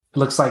it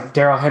looks like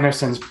Daryl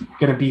Henderson's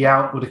going to be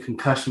out with a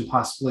concussion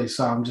possibly.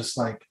 So I'm just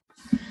like,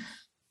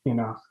 we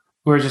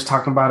were just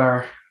talking about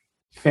our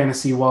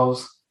fantasy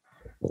woes.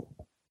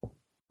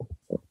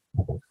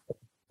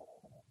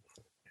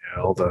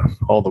 Yeah,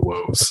 all the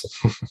woes.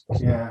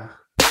 Yeah.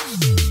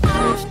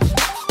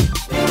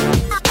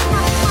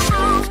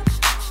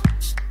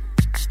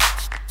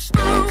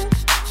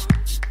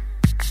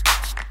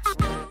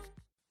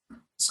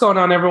 What's going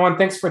on, everyone?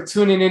 Thanks for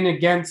tuning in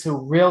again to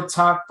Real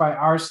Talk by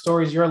Our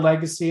Stories, Your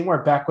Legacy.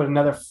 We're back with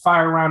another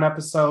fire round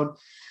episode.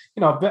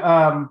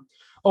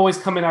 Always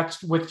coming at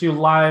with you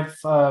live,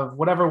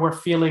 whatever we're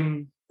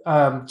feeling,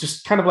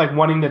 just kind of like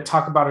wanting to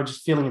talk about or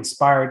just feeling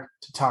inspired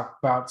to talk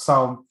about.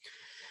 So,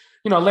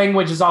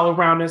 language is all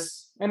around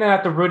us. And then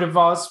at the root of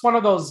all, it's one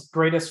of those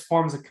greatest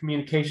forms of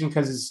communication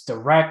because it's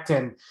direct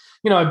and,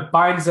 it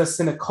binds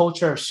us in a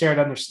culture of shared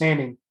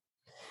understanding.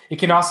 It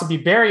can also be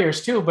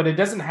barriers too, but it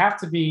doesn't have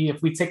to be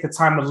if we take the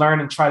time to learn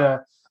and try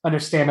to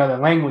understand other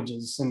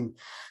languages. And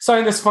so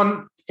in this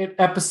fun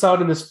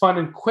episode, in this fun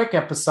and quick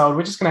episode,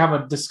 we're just going to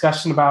have a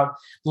discussion about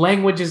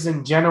languages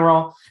in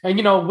general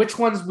and, which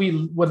ones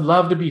we would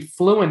love to be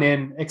fluent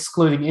in,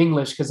 excluding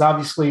English, because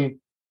obviously,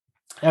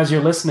 as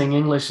you're listening,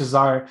 English is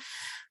our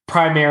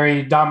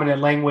primary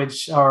dominant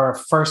language or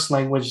first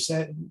language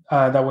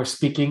that we're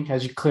speaking,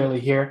 as you clearly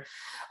hear.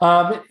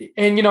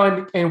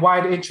 And why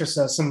it interests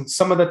us. And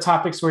some of the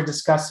topics we're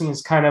discussing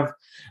is kind of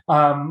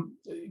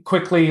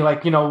quickly,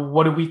 like,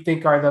 what do we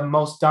think are the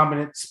most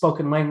dominant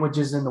spoken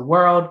languages in the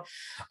world?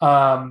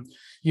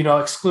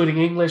 Excluding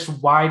English,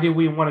 why do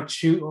we want to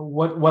choose?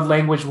 What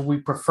language would we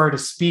prefer to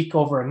speak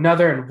over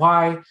another and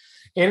why?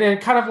 And then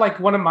kind of like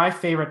one of my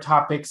favorite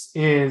topics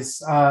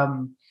is, I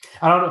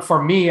don't know,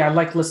 for me, I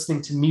like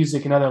listening to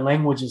music in other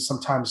languages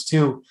sometimes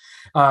too.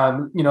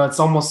 It's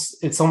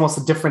almost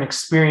a different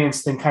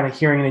experience than kind of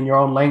hearing it in your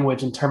own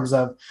language in terms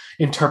of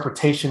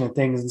interpretation and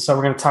things. And so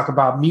we're going to talk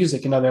about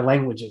music in other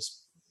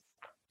languages.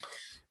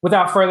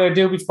 Without further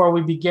ado, before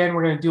we begin,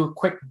 we're going to do a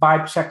quick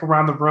vibe check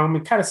around the room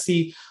and kind of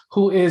see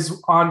who is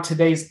on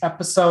today's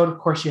episode. Of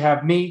course, you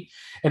have me,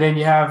 and then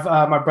you have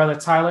my brother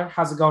Tyler.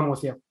 How's it going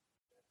with you?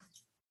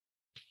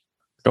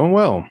 Going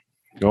well.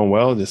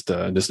 Just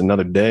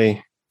another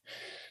day.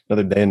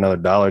 Another day, another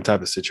dollar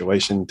type of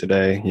situation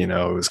today.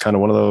 It was kind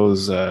of one of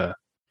those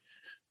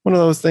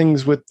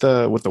things with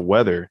the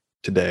weather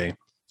today.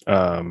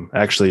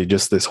 Actually,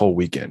 just this whole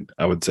weekend,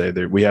 I would say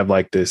that we have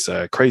like this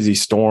crazy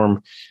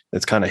storm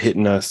that's kind of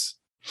hitting us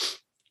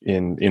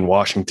in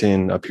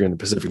Washington up here in the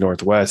Pacific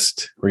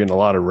Northwest. We're getting a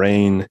lot of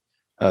rain,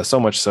 so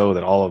much so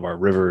that all of our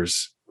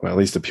rivers, well, at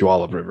least the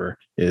Puyallup River,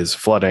 is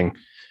flooding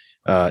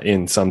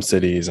in some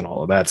cities and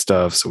all of that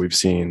stuff. So we've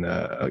seen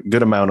a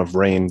good amount of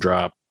rain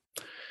drop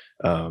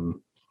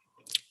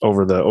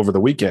over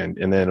the weekend.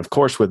 And then of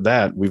course with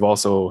that, we've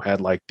also had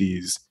like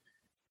these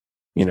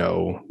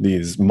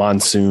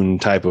monsoon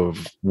type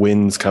of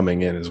winds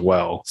coming in as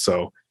well.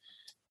 So,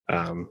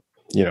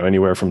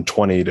 anywhere from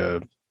 20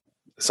 to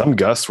some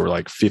gusts were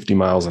like 50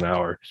 miles an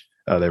hour,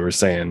 they were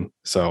saying.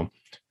 So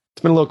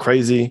it's been a little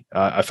crazy.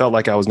 I felt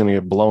like I was going to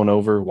get blown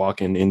over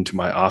walking into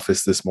my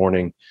office this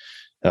morning.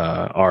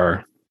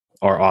 Our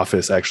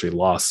office actually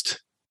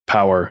lost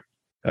power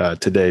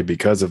today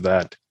because of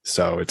that.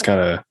 So it's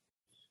kind of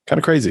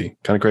crazy,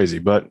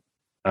 but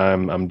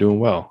I'm doing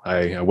well.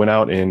 I went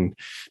out and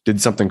did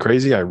something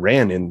crazy. I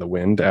ran in the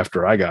wind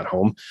after I got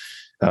home,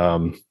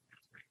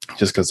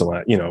 just because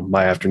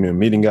my afternoon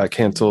meeting got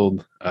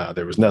canceled.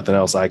 There was nothing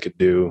else I could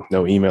do.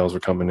 No emails were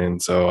coming in,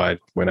 so I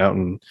went out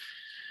and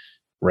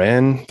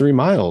ran 3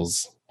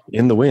 miles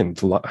in the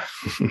wind.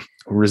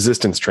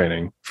 Resistance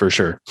training for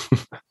sure.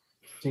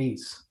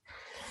 Jeez,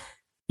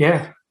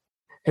 yeah.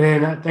 And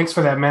then thanks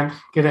for that, man.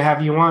 Good to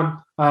have you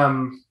on.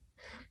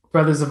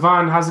 Brother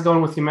Zavon, how's it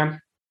going with you,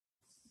 man?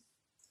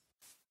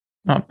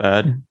 Not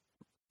bad.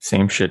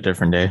 Same shit,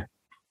 different day.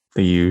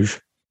 The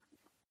usual.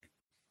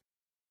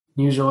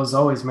 Usual as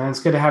always, man. It's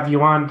good to have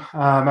you on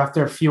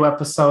after a few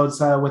episodes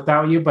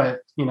without you, but,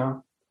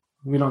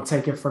 we don't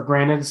take it for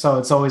granted. So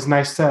it's always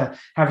nice to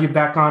have you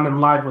back on and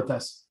live with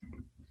us.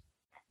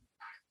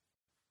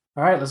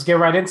 All right, let's get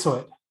right into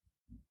it.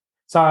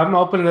 So I'm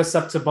opening this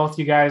up to both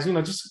you guys,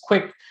 just a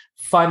quick,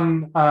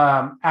 fun,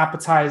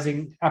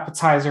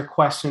 appetizer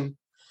question.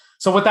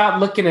 So without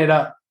looking it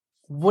up,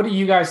 what do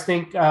you guys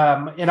think?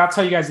 And I'll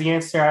tell you guys the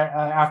answer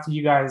after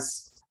you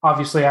guys.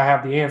 Obviously, I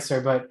have the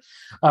answer, but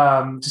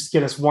just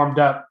get us warmed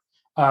up.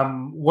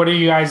 What do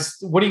you guys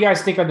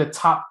think are the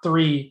top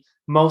 3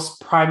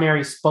 most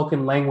primary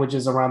spoken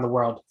languages around the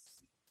world?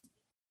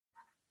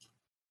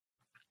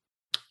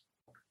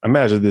 I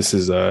imagine this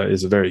is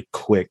a very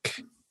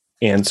quick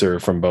answer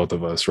from both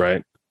of us,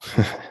 right?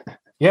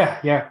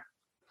 Yeah.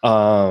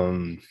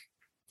 And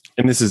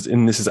this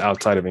is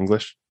outside of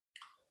English.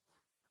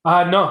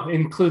 No, it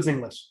includes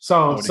English.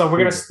 So we're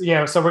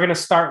gonna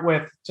start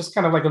with just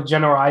kind of like a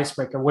general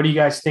icebreaker. What do you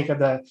guys think of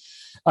the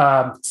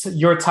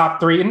your top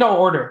 3 in no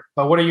order,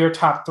 but what are your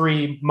top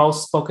 3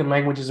 most spoken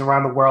languages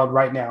around the world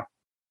right now?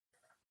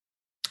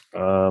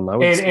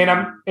 Just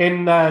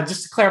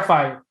to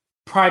clarify,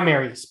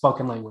 primary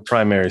spoken language.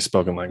 Primary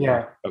spoken language.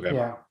 Yeah. Okay.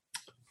 Yeah.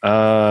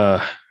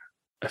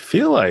 I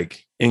feel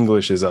like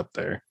English is up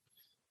there.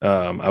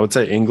 I would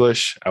say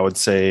English. I would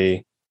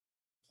say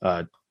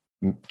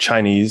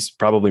Chinese,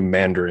 probably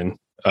Mandarin.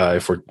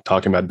 If we're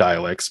talking about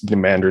dialects,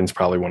 Mandarin's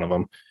probably one of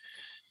them.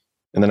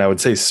 And then I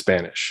would say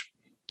Spanish.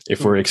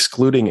 If we're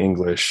excluding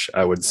English,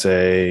 I would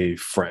say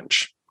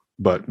French.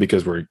 But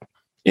because we're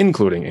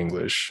including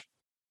English,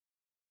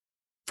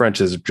 French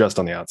is just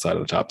on the outside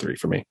of the top 3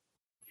 for me.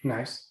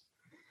 Nice.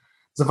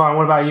 Zavon,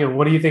 what about you?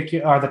 What do you think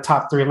are the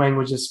top 3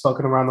 languages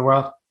spoken around the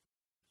world?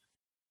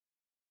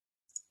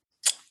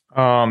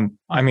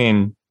 I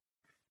mean,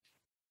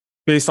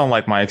 based on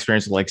like my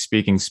experience of like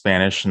speaking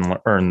Spanish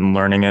and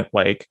learning it,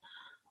 like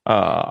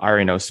I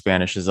already know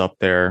Spanish is up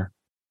there,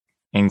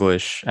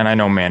 English, and I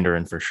know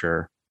Mandarin for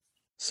sure.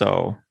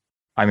 So,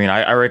 I mean,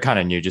 I already kind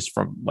of knew just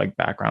from like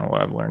background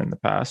what I've learned in the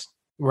past.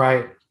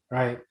 Right.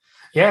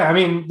 Yeah, I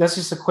mean, that's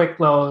just a quick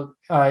little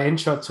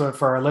intro to it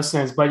for our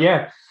listeners. But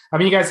yeah, I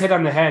mean, you guys hit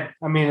on the head.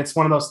 I mean, it's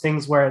one of those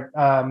things where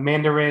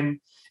Mandarin,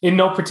 in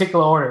no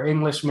particular order,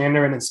 English,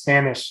 Mandarin, and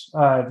Spanish,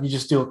 you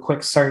just do a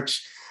quick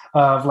search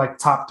of like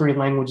top 3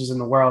 languages in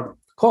the world.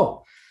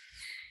 Cool.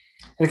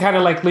 It kind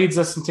of like leads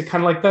us into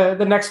kind of like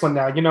the next one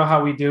now. You know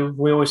how we do.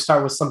 We always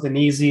start with something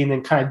easy and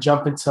then kind of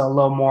jump into a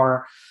little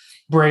more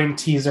brain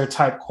teaser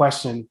type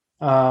question.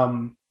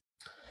 So,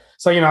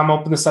 I'm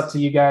opening this up to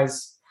you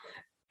guys,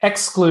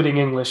 excluding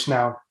English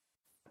now.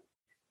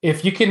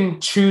 If you can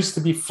choose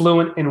to be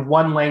fluent in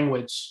one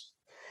language,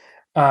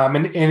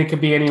 and it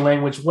could be any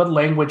language, what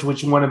language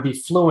would you want to be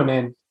fluent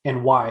in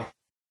and why?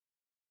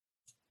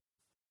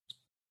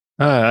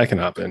 I can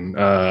hop in.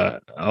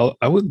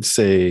 I would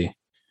say,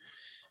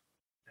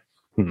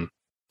 I'm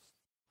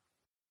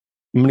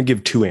going to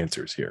give 2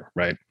 answers here,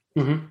 right?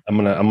 Mm-hmm.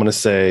 I'm gonna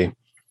say,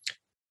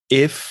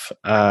 if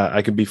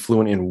I could be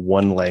fluent in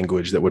one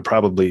language that would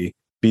probably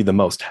be the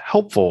most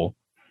helpful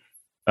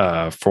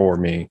for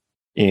me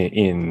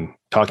in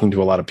talking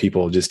to a lot of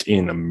people just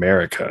in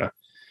America,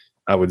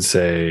 I would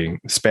say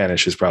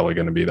Spanish is probably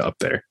going to be up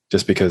there,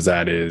 just because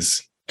that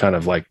is kind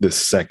of like the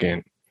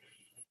second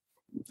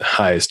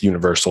highest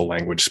universal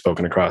language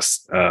spoken across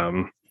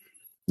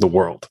the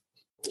world.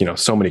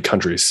 So many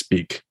countries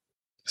speak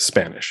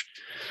Spanish,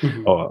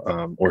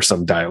 or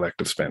some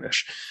dialect of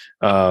Spanish.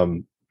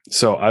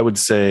 So I would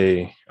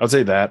say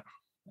that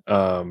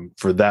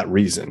for that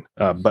reason.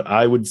 But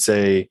I would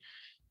say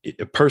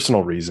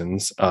personal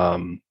reasons.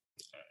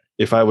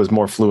 If I was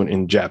more fluent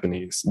in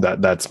Japanese,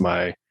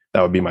 that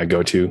would be my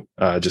go-to,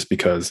 just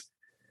because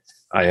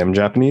I am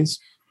Japanese,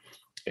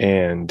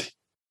 and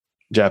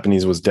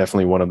Japanese was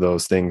definitely one of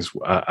those things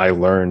I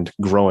learned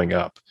growing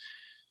up.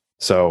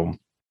 So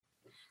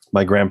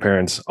my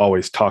grandparents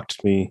always taught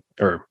me,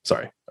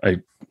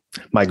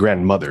 my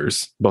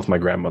grandmothers, both my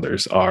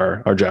grandmothers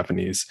are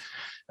Japanese.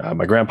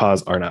 My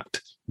grandpas are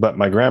not, but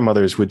my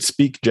grandmothers would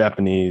speak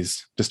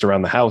Japanese just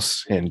around the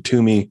house and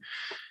to me.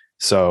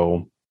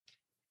 So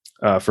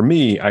for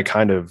me, I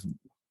kind of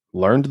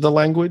learned the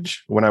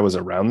language when I was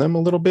around them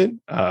a little bit.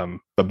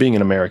 But being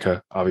in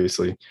America,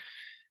 obviously,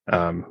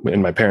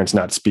 and my parents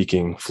not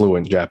speaking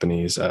fluent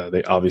Japanese,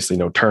 they obviously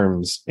know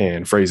terms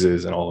and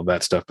phrases and all of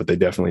that stuff, but they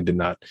definitely did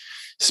not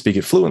speak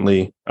it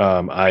fluently.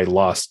 I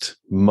lost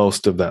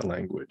most of that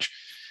language.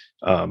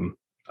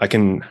 I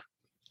can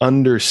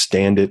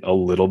understand it a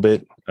little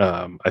bit.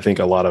 I think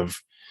a lot of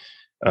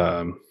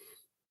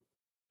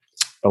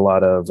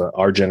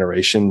our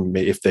generation,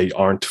 if they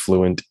aren't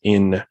fluent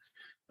in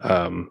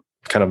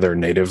kind of their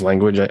native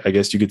language, I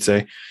guess you could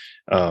say,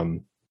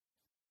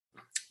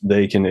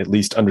 they can at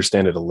least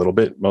understand it a little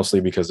bit,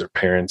 mostly because their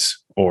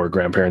parents or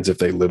grandparents, if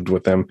they lived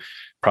with them,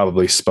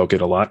 probably spoke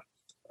it a lot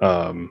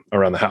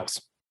around the house.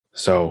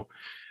 So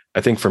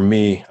I think for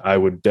me, I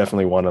would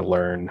definitely want to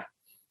learn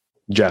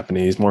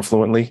Japanese more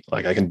fluently.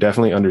 Like, I can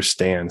definitely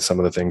understand some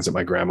of the things that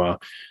my grandma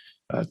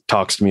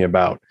talks to me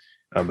about.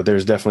 But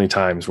there's definitely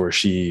times where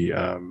she,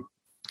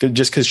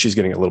 just because she's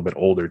getting a little bit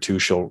older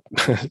too,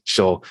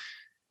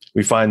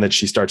 we find that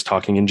she starts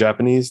talking in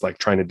Japanese, like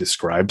trying to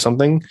describe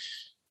something.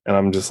 And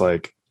I'm just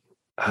like,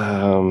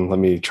 let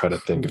me try to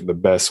think of the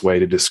best way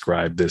to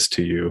describe this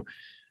to you.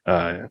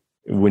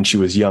 When she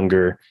was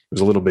younger, it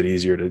was a little bit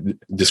easier to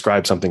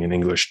describe something in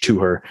English to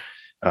her.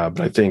 But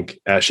I think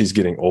as she's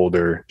getting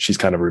older, she's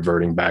kind of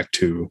reverting back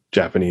to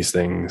Japanese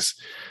things,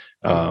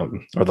 or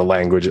the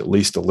language at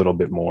least a little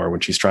bit more when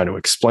she's trying to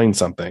explain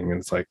something. And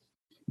it's like,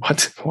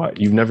 what?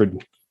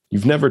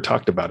 You've never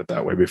talked about it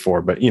that way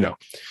before. But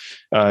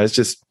it's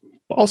just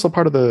also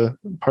part of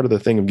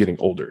the thing of getting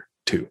older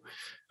too.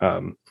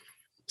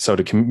 So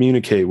to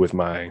communicate with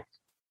my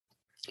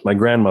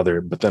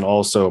grandmother, but then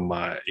also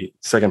my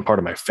second part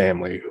of my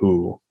family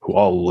who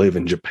all live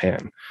in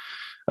Japan,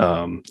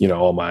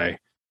 all my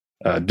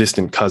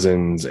distant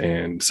cousins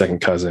and second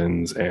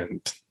cousins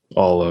and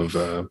all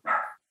of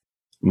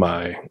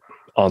my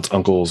aunts,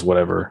 uncles,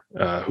 whatever,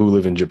 who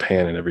live in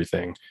Japan and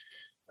everything.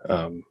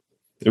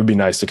 It would be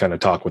nice to kind of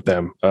talk with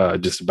them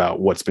just about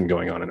what's been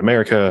going on in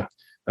America,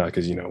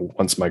 because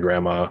once my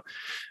grandma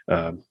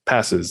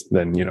passes,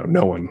 then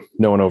no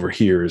one over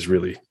here is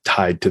really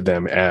tied to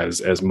them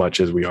as much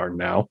as we are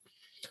now.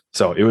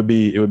 So it would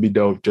be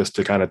dope just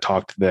to kind of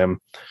talk to them.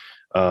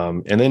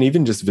 And then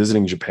even just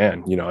visiting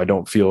Japan, I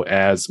don't feel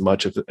as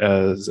much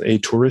as a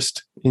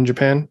tourist in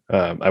Japan.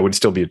 I would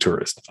still be a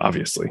tourist,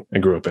 obviously. I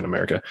grew up in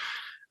America.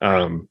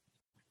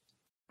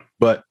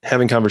 But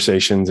having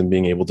conversations and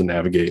being able to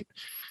navigate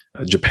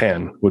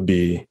Japan would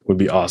be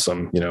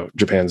awesome.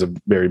 Japan's a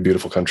very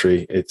beautiful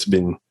country. It's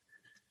been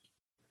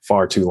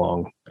far too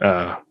long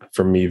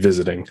for me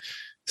visiting.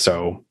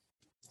 So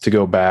to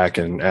go back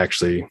and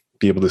actually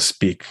be able to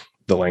speak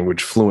the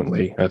language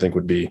fluently, I think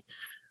would be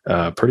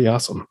pretty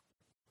awesome.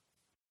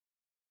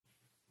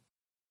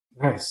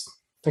 Nice.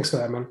 Thanks for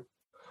that, man.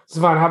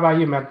 Zavon, how about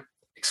you, man?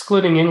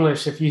 Excluding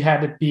English, if you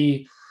had to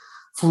be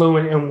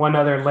fluent in one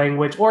other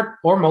language or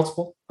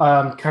multiple,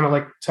 kind of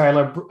like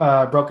Tyler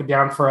broke it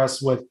down for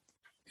us with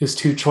his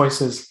two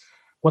choices,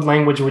 what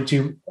language would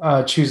you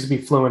choose to be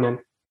fluent in?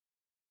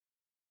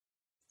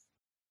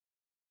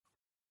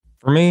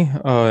 For me,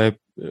 it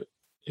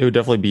would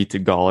definitely be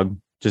Tagalog,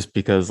 just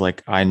because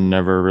like I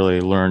never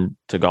really learned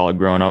Tagalog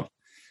growing up.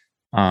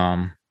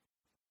 I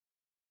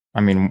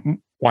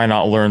mean, why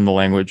not learn the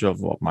language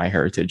of my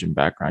heritage and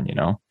background,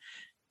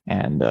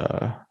 And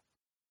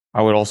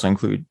I would also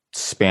include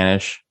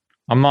Spanish.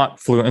 I'm not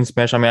fluent in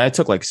Spanish. I mean, I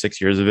took like 6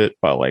 years of it,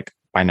 but like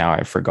by now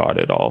I forgot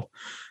it all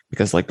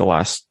because like the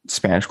last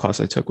Spanish class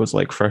I took was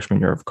like freshman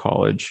year of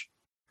college.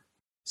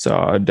 So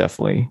I would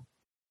definitely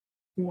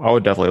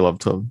love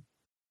to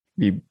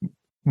be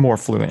more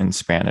fluent in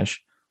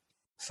Spanish.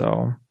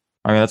 So,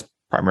 I mean, that's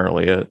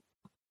primarily it.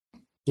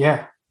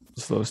 Yeah.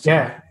 Just those two.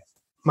 Yeah.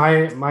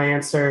 My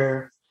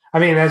answer, I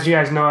mean, as you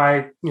guys know,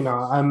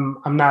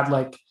 I'm not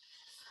like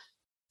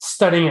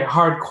studying it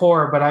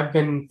hardcore, but I've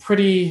been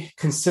pretty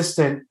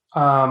consistent,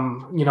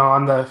 on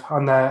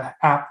the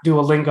app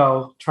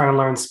Duolingo, trying to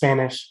learn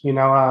Spanish.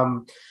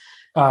 Not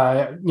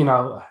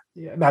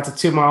to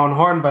toot my own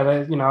horn, but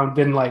I've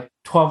been like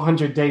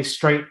 1,200 days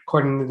straight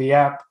according to the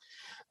app,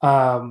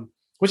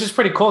 which is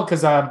pretty cool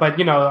because,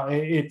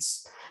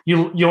 it's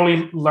you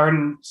only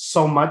learn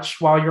so much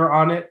while you're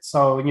on it.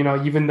 So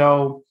even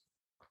though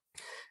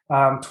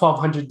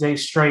 1,200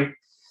 days straight,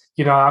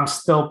 I'm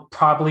still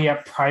probably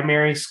at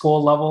primary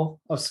school level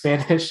of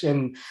Spanish.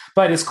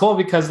 But it's cool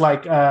because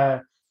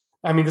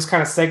this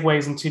kind of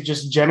segues into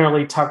just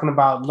generally talking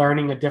about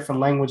learning a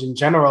different language in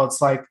general.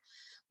 It's like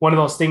one of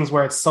those things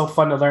where it's so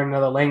fun to learn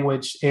another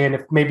language. And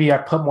if maybe I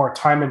put more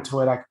time into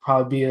it, I could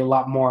probably be a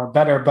lot more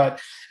better. But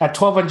at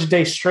 1,200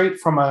 days straight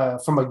from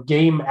a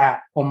game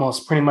app,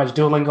 almost pretty much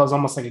Duolingo is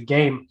almost like a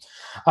game.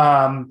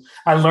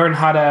 I learned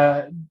how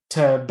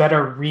to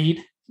better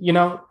read,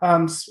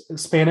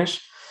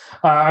 Spanish.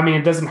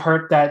 It doesn't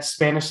hurt that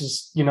Spanish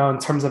is, in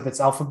terms of its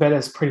alphabet,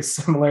 is pretty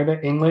similar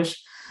to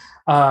English.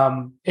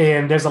 And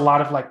there's a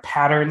lot of like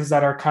patterns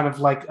that are kind of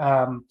like,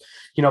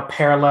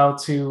 parallel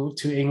to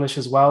English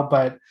as well.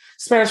 But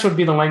Spanish would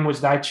be the language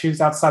that I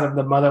choose outside of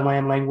the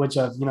motherland language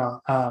of,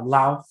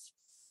 Lao.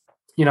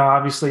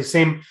 Obviously,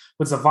 same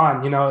with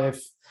Zavon.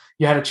 If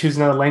you had to choose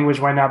another language,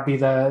 why not be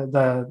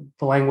the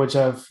language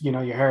of,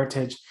 your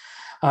heritage?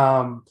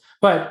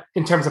 But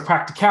in terms of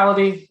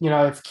practicality,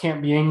 if it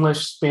can't be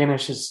English,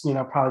 Spanish is,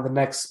 probably the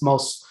next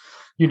most,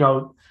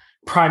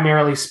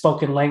 primarily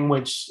spoken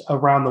language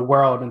around the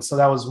world. And so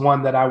that was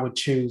one that I would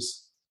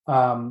choose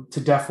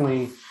to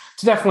definitely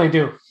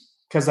do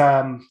because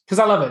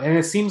I love it. And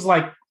it seems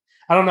like,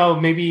 I don't know,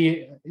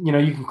 maybe, you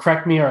can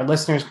correct me or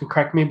listeners can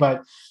correct me,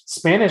 but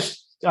Spanish,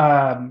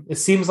 it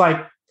seems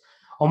like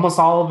almost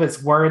all of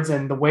its words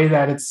and the way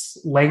that its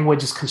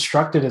language is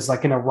constructed is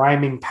like in a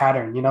rhyming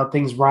pattern,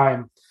 things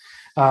rhyme.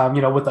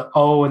 With the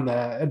O and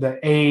the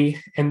A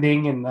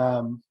ending and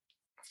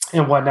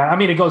whatnot. I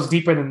mean, it goes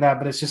deeper than that,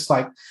 but it's just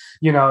like,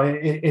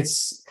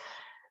 it's,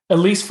 at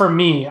least for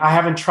me, I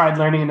haven't tried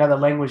learning another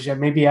language yet.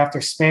 Maybe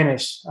after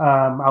Spanish,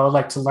 I would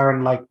like to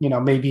learn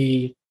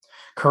maybe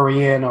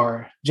Korean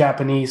or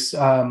Japanese,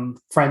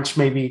 French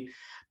maybe.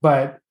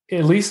 But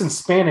at least in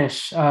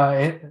Spanish,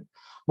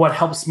 what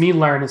helps me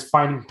learn is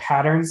finding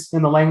patterns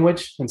in the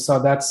language. And so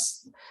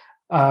that's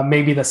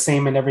maybe the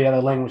same in every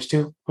other language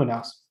too. Who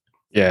knows?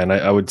 Yeah. And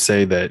I would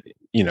say that,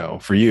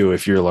 for you,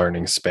 if you're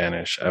learning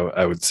Spanish,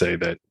 I would say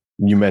that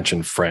you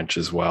mentioned French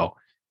as well.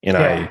 And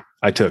yeah.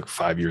 I took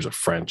 5 years of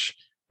French.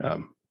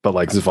 But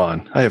like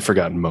Zavon, I have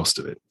forgotten most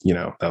of it.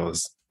 That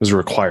was a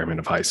requirement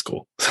of high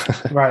school.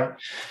 Right.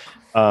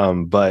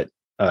 But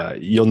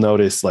you'll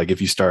notice, like,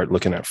 if you start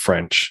looking at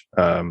French,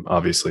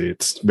 obviously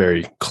it's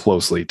very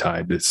closely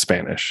tied to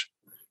Spanish.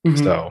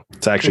 Mm-hmm. So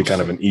it's actually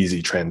kind of an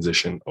easy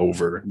transition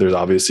over. There's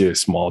obviously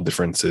small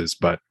differences,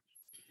 but,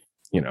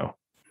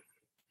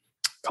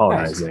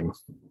 colonizing.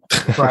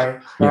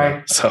 Nice.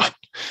 Right.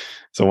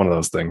 So one of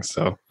those things.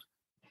 So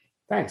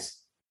thanks.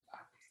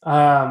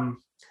 Now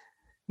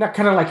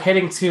kind of like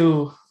heading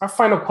to our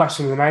final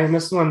question tonight, and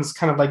this one's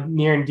kind of like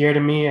near and dear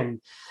to me,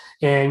 and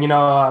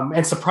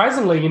and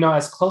surprisingly,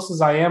 as close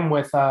as I am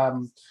with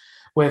Tyler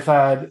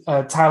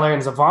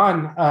and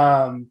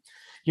Zavon,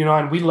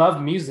 and we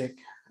love music.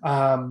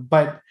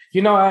 But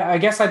I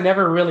guess I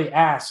never really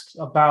asked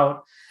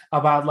about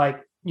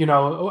like,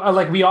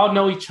 like we all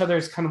know each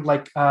other's kind of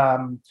like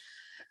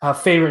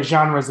favorite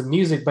genres of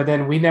music, but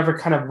then we never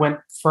kind of went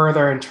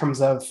further in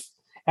terms of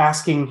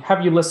asking,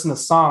 have you listened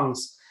to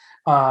songs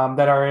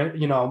that are,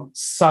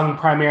 sung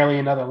primarily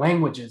in other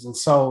languages? And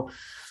so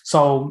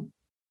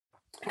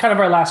kind of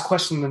our last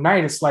question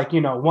tonight is like,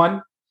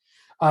 one,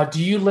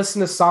 do you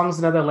listen to songs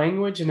in other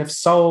language? And if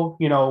so,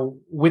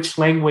 which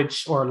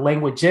language or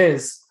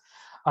languages,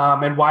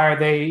 and why are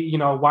they,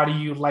 why do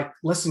you like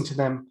listen to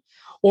them?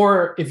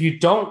 Or if you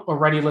don't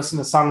already listen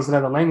to songs in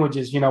other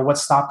languages,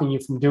 what's stopping you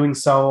from doing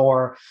so,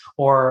 or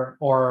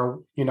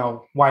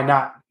why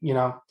not?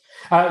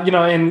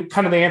 And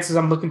kind of the answers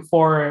I'm looking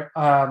for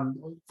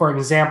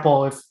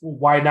example, if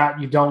why not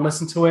you don't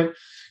listen to it,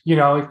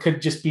 it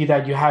could just be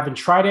that you haven't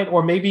tried it,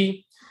 or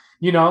maybe,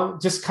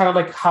 just kind of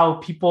like how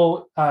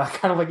people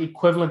kind of like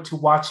equivalent to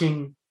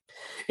watching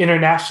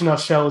international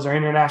shows or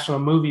international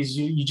movies,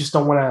 you just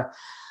don't want to,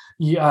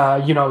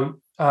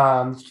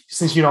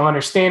 since you don't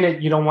understand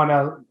it, you don't want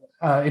to,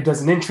 it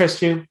doesn't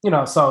interest you,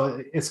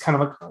 so it's kind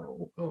of like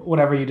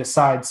whatever you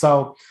decide.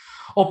 So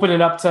open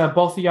it up to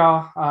both of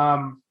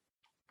y'all.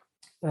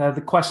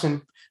 The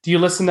question, do you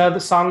listen to other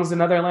songs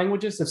in other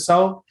languages? If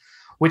so,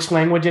 which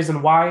languages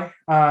and why?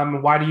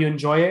 Why do you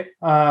enjoy it?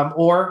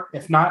 Or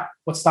if not,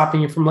 what's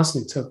stopping you from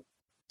listening to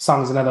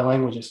songs in other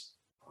languages?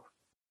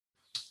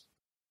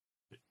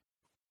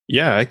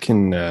 Yeah, I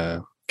can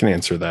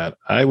answer that.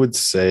 I would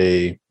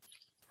say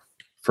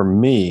for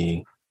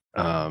me,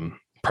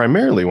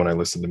 primarily when I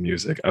listen to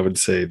music, I would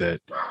say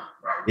that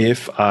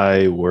if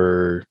I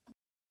were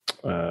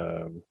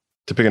to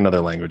pick another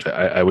language,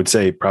 I would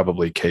say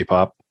probably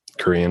K-pop,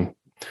 Korean,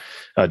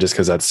 just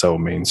because that's so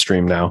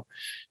mainstream now.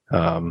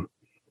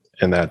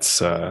 And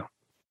that's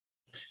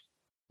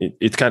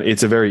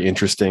it's a very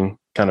interesting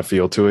kind of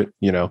feel to it.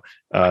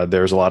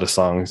 There's a lot of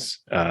songs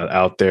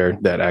out there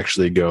that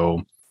actually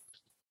go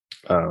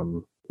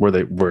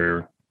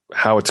where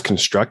how it's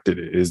constructed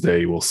is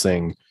they will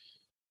sing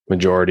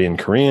majority in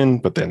Korean,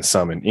 but then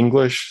some in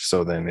English.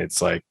 So then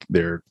it's like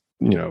they're,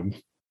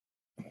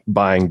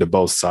 buying to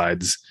both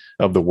sides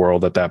of the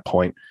world at that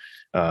point.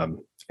 And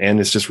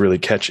it's just really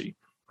catchy.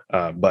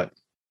 But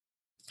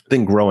I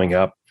think growing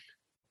up,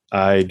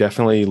 I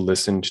definitely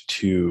listened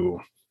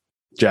to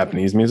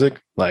Japanese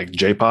music, like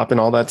J-pop and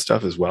all that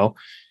stuff as well.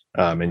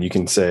 And you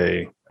can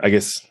say,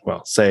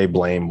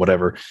 blame,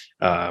 whatever.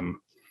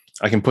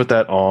 I can put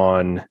that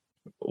on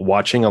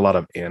watching a lot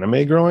of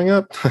anime growing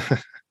up.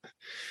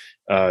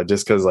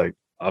 Just because, like,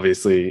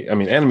 obviously, I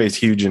mean, anime is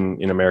huge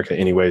in America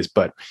anyways,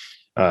 but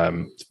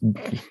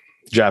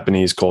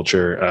Japanese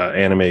culture,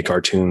 anime,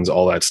 cartoons,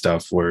 all that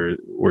stuff were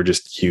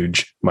just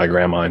huge. My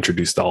grandma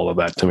introduced all of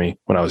that to me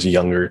when I was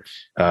younger.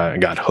 I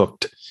got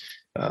hooked.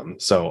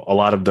 So a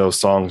lot of those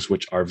songs,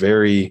 which are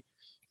very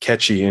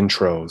catchy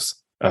intros,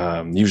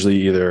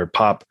 usually either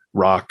pop,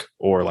 rock,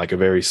 or like a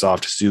very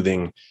soft,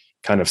 soothing,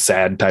 kind of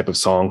sad type of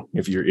song.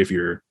 If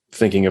you're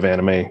thinking of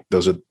anime,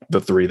 those are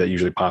the three that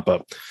usually pop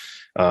up.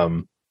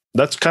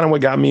 That's kind of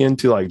what got me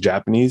into like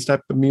Japanese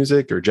type of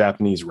music or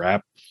Japanese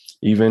rap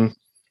even.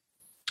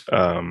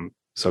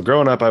 So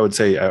growing up, I would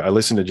say I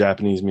listened to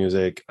Japanese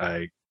music.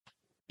 I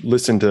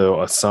listened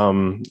to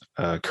some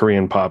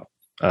Korean pop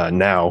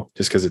now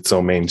just because it's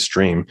so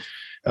mainstream,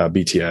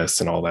 BTS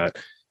and all that.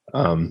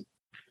 And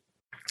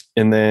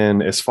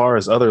then as far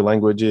as other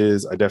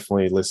languages, I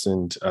definitely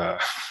listened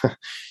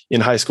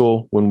in high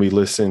school when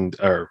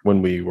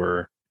we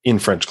were in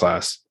French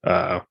class.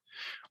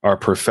 Our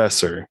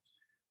professor,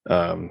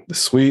 the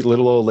sweet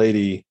little old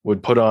lady,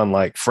 would put on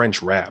like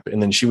French rap,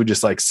 and then she would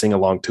just like sing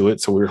along to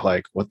it. So we were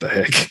like, what the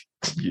heck?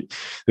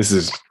 This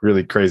is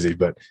really crazy.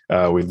 But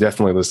we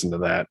definitely listened to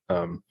that.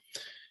 And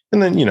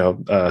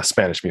then,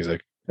 Spanish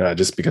music,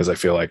 just because I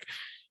feel like,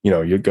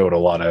 you go to a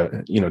lot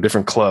of,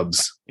 different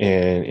clubs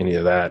and any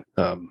of that.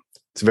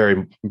 It's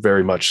very,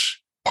 very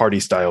much party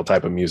style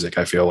type of music,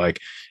 I feel like,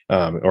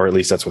 or at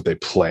least that's what they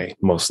play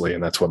mostly.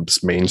 And that's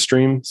what's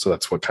mainstream. So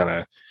that's what kind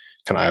of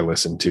I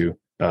listen to.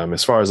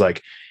 As far as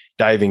like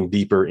diving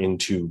deeper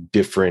into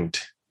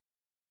different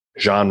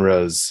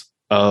genres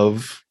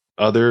of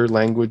other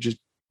language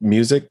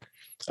music,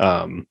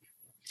 I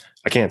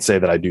can't say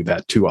that I do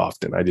that too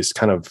often. I just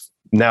kind of,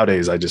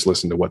 nowadays, I just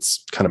listen to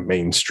what's kind of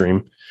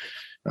mainstream.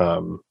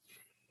 But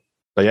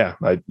yeah,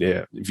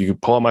 if you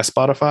pull up my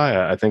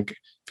Spotify, I think if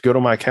you go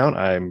to my account,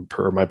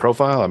 my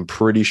profile, I'm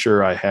pretty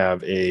sure I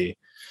have a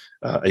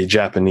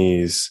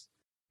Japanese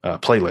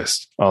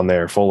playlist on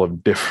there full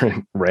of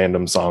different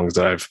random songs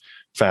that I've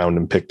found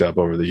and picked up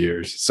over the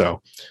years.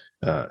 So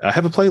I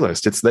have a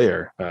playlist. It's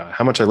there.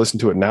 How much I listen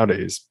to it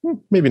nowadays,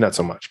 maybe not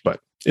so much, but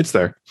it's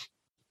there.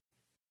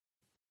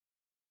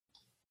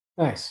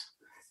 Nice.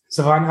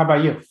 Savon, how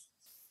about you?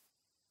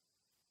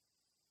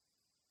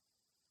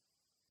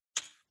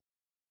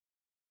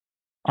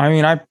 I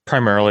mean, I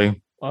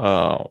primarily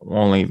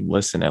only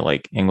listen to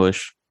like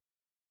English.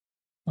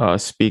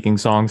 speaking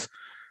songs.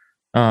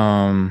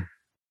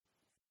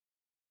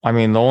 I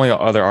mean, the only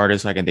other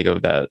artist I can think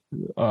of that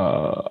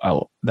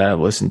I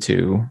listen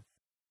to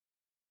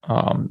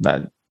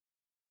that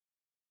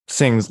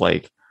sings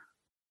like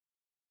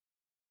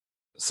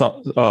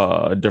some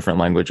a different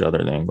language other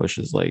than English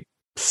is like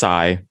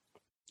Psy,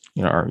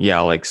 or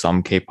yeah, like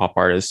some K-pop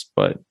artists,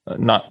 but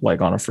not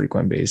like on a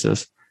frequent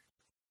basis.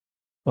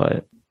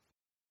 But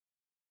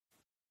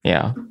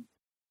yeah.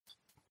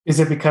 Is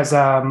it because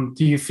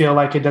do you feel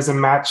like it doesn't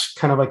match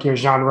kind of like your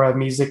genre of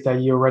music that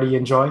you already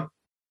enjoy?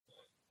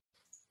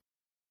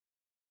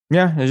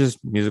 Yeah, it's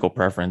just musical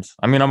preference.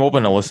 I mean, I'm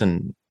open to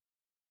listening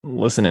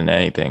to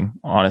anything,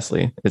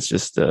 honestly. It's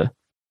just I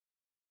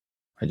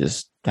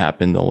just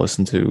happen to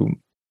listen to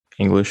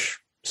English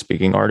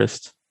speaking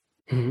artists.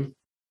 Mm-hmm.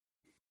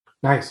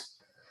 Nice.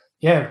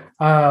 Yeah.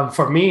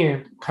 For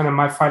me, kind of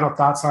my final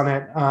thoughts on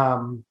it.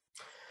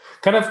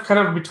 Kind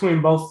of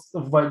between both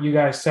of what you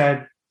guys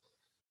said.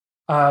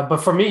 But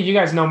for me, you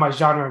guys know my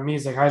genre of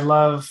music. I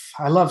love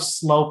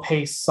slow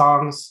paced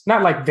songs.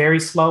 Not like very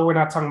slow. We're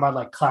not talking about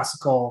like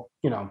classical,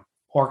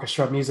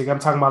 orchestra music. I'm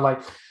talking about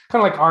like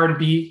kind of like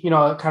R&B.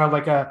 Kind of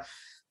like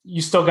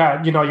you still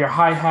got your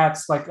hi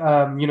hats, like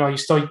you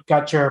still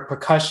got your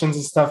percussions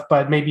and stuff,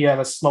 but maybe at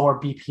a slower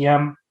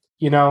BPM.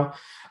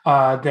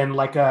 Than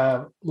like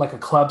a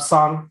club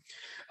song.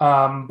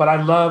 But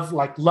I love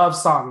like love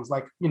songs,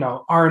 like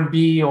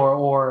R&B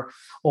or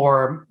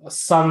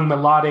sung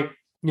melodic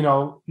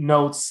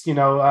notes,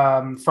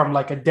 from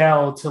like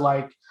Adele to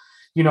like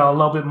a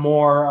little bit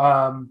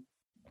more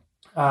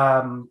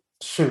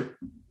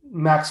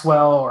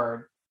Maxwell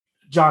or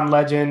John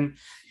Legend,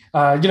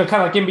 kind of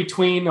like in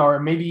between, or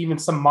maybe even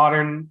some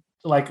modern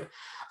like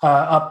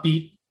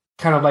upbeat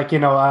kind of like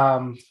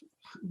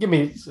give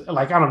me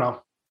like I don't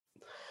know.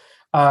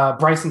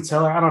 Bryson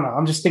Tiller. I don't know.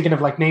 I'm just thinking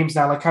of like names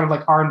now, like kind of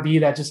like R&B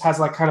that just has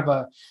like kind of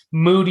a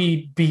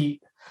moody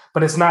beat,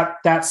 but it's not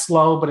that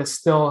slow, but it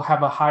still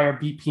have a higher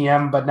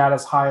BPM, but not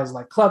as high as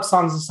like club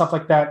songs and stuff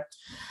like that.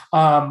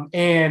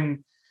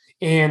 And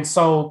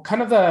so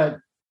kind of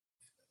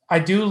I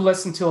do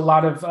listen to a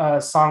lot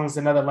of songs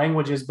in other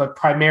languages, but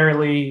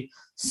primarily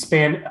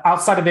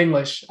outside of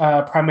English,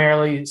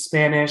 primarily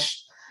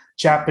Spanish,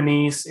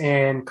 Japanese,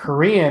 and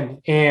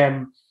Korean.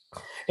 And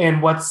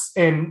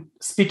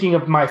speaking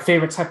of my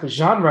favorite type of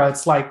genre,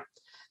 it's like,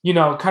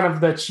 kind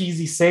of the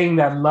cheesy saying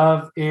that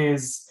love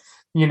is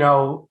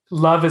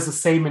the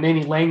same in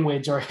any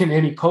language or in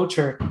any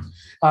culture.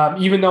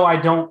 Even though I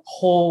don't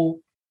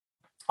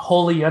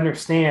wholly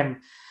understand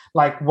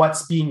like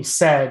what's being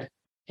said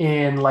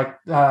in like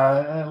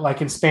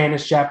in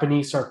Spanish,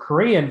 Japanese, or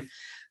Korean,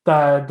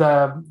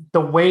 the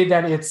way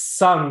that it's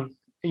sung,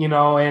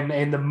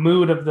 and the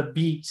mood of the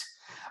beat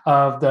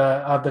of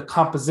the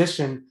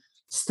composition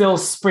still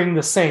spring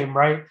the same,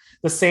 right?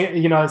 The same,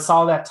 it's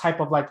all that type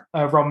of like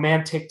a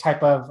romantic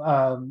type of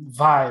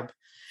vibe.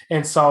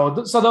 And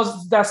so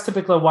that's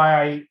typically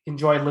why I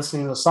enjoy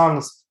listening to the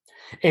songs.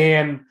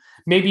 And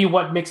maybe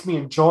what makes me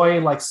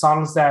enjoy like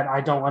songs that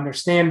I don't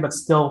understand, but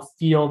still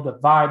feel the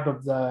vibe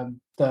of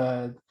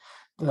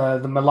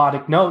the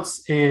melodic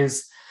notes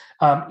is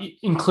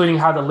including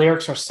how the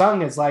lyrics are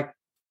sung is like,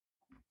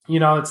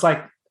 it's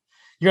like,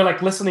 you're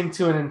like listening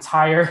to an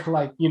entire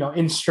like,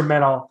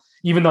 instrumental,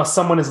 even though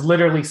someone is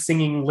literally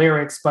singing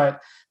lyrics, but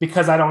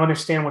because I don't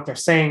understand what they're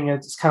saying,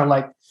 it's kind of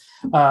like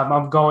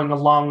I'm going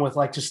along with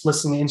like just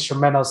listening to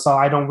instrumentals. So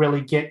I don't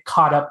really get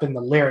caught up in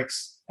the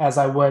lyrics as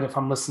I would if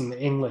I'm listening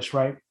to English,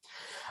 right?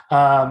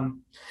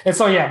 And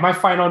so, yeah, my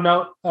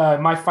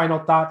final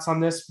thoughts on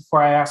this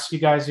before I ask you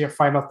guys your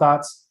final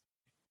thoughts.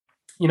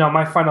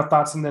 My final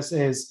thoughts on this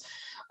is,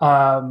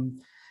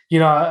 one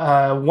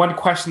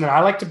question that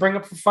I like to bring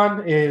up for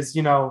fun is,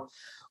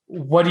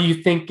 what do you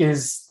think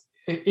is,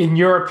 in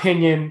your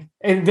opinion,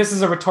 and this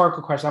is a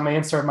rhetorical question, I'm gonna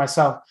answer it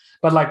myself,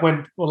 but like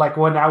when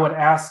I would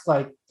ask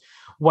like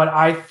what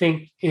I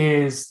think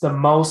is the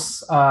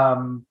most,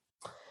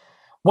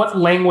 what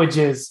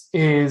languages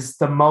is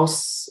the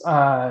most,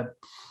 I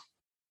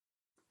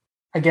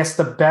guess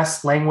the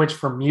best language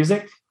for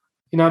music,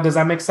 does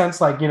that make sense?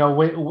 Like,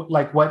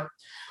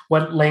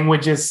 what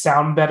languages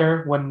sound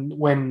better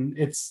when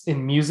it's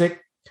in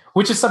music,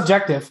 which is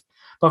subjective.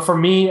 But for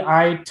me,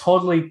 I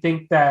totally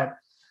think that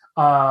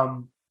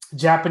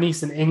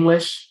Japanese and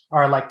English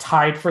are like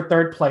tied for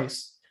third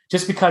place,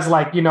 just because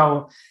like,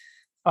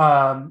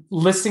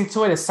 listening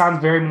to it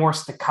sounds very more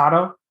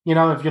staccato.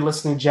 If you're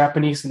listening to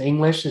Japanese and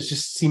English, it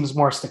just seems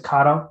more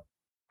staccato,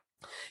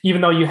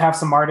 even though you have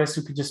some artists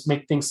who could just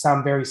make things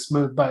sound very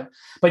smooth, but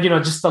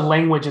just the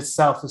language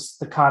itself is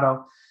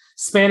staccato.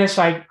 Spanish,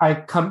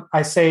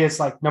 I say is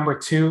like number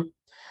two,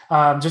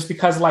 just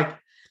because like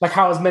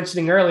how I was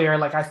mentioning earlier,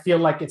 like I feel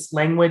like its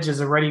language is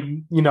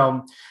already,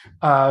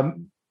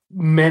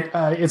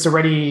 it's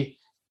already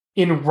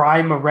in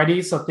rhyme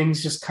already, so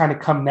things just kind of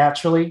come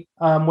naturally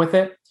with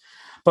it.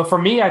 But for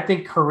me, I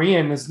think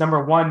Korean is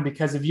number one,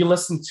 because if you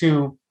listen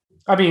to,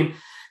 I mean,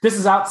 this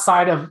is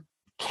outside of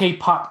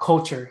K-pop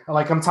culture.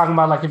 Like I'm talking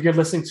about, like if you're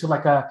listening to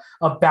like a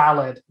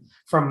ballad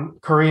from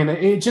Korean,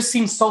 it just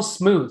seems so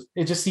smooth.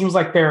 It just seems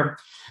like they're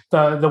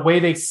the way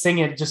they sing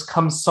it just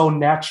comes so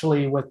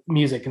naturally with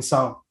music. And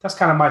so that's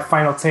kind of my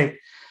final take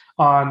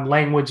on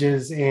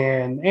languages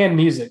and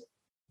music.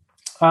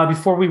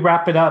 Before we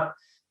wrap it up,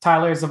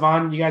 Tyler,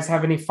 Zavon, you guys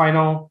have any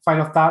final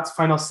thoughts,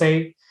 final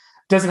say?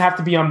 Doesn't have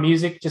to be on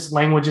music, just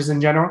languages in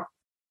general.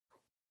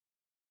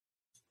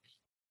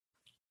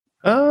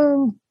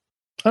 I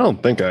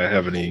don't think I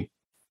have any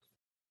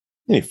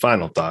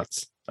final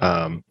thoughts.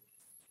 I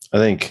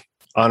think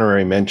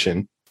honorary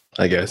mention,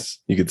 I guess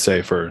you could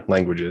say, for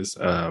languages,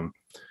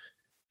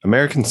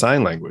 American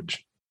Sign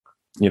Language.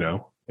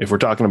 If we're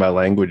talking about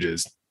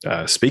languages,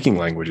 speaking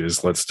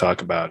languages, let's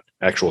talk about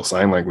actual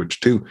sign language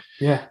too.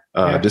 Yeah.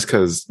 Just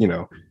because,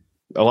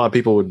 a lot of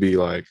people would be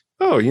like,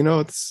 oh, you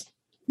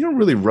don't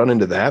really run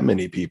into that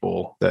many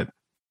people that,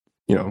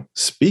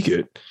 speak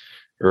it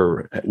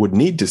or would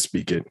need to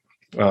speak it.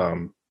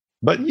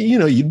 But,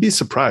 you'd be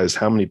surprised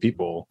how many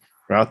people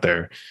are out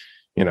there.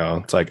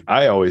 It's like,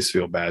 I always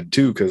feel bad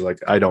too, because like,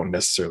 I don't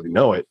necessarily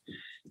know it.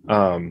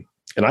 And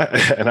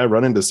I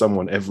run into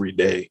someone every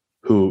day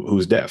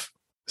who's deaf.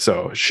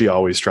 So she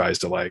always tries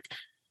to like,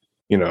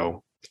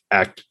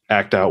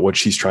 act out what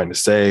she's trying to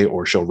say,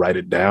 or she'll write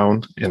it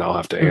down and I'll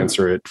have to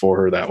answer it for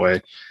her that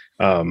way.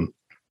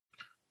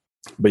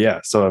 But yeah,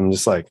 so I'm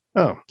just like,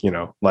 oh,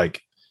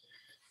 like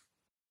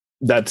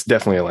that's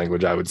definitely a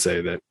language I would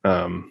say that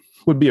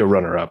would be a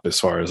runner up as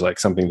far as like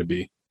something to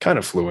be kind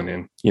of fluent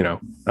in,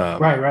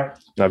 Right.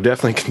 I've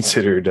definitely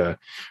considered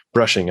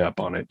brushing up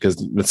on it,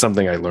 because it's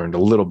something I learned a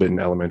little bit in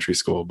elementary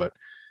school, but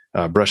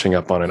brushing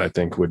up on it, I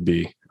think would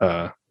be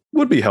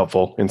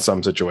helpful in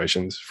some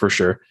situations for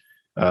sure.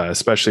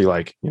 Especially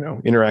like,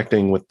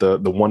 interacting with the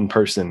one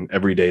person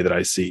every day that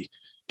I see,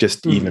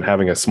 just even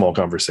having a small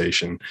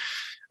conversation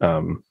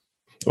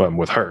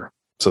with her.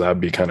 So that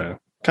would be kind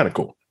of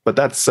cool. But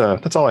that's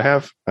all I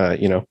have,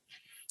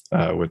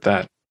 with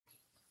that.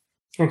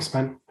 Thanks,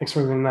 Ben. Thanks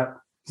for doing that.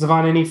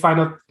 Zavon, any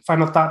final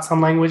thoughts on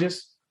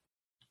languages?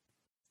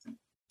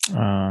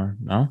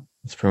 No,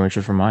 that's pretty much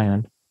it from my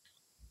end.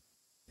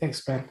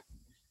 Thanks, Ben.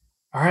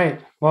 All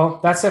right. Well,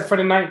 that's it for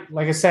tonight.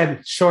 Like I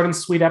said, short and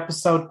sweet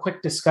episode,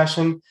 quick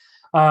discussion.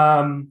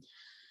 And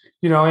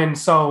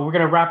so we're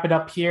going to wrap it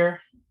up here.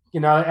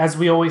 As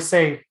we always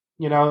say,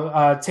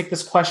 take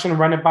this question,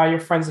 run it by your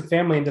friends and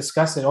family and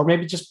discuss it, or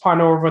maybe just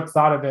ponder over the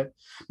thought of it.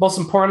 Most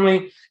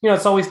importantly,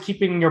 it's always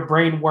keeping your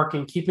brain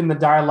working, keeping the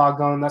dialogue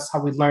going. That's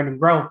how we learn and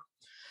grow.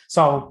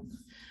 So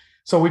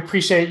we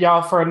appreciate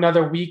y'all for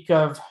another week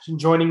of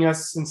joining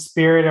us in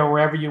spirit or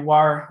wherever you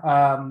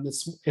are.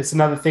 It's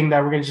another thing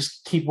that we're going to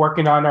just keep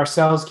working on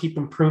ourselves, keep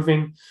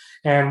improving,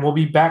 and we'll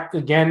be back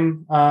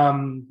again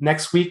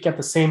next week at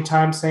the same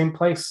time, same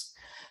place.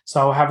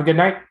 So have a good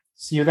night.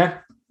 See you then.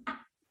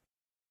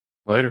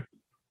 Later.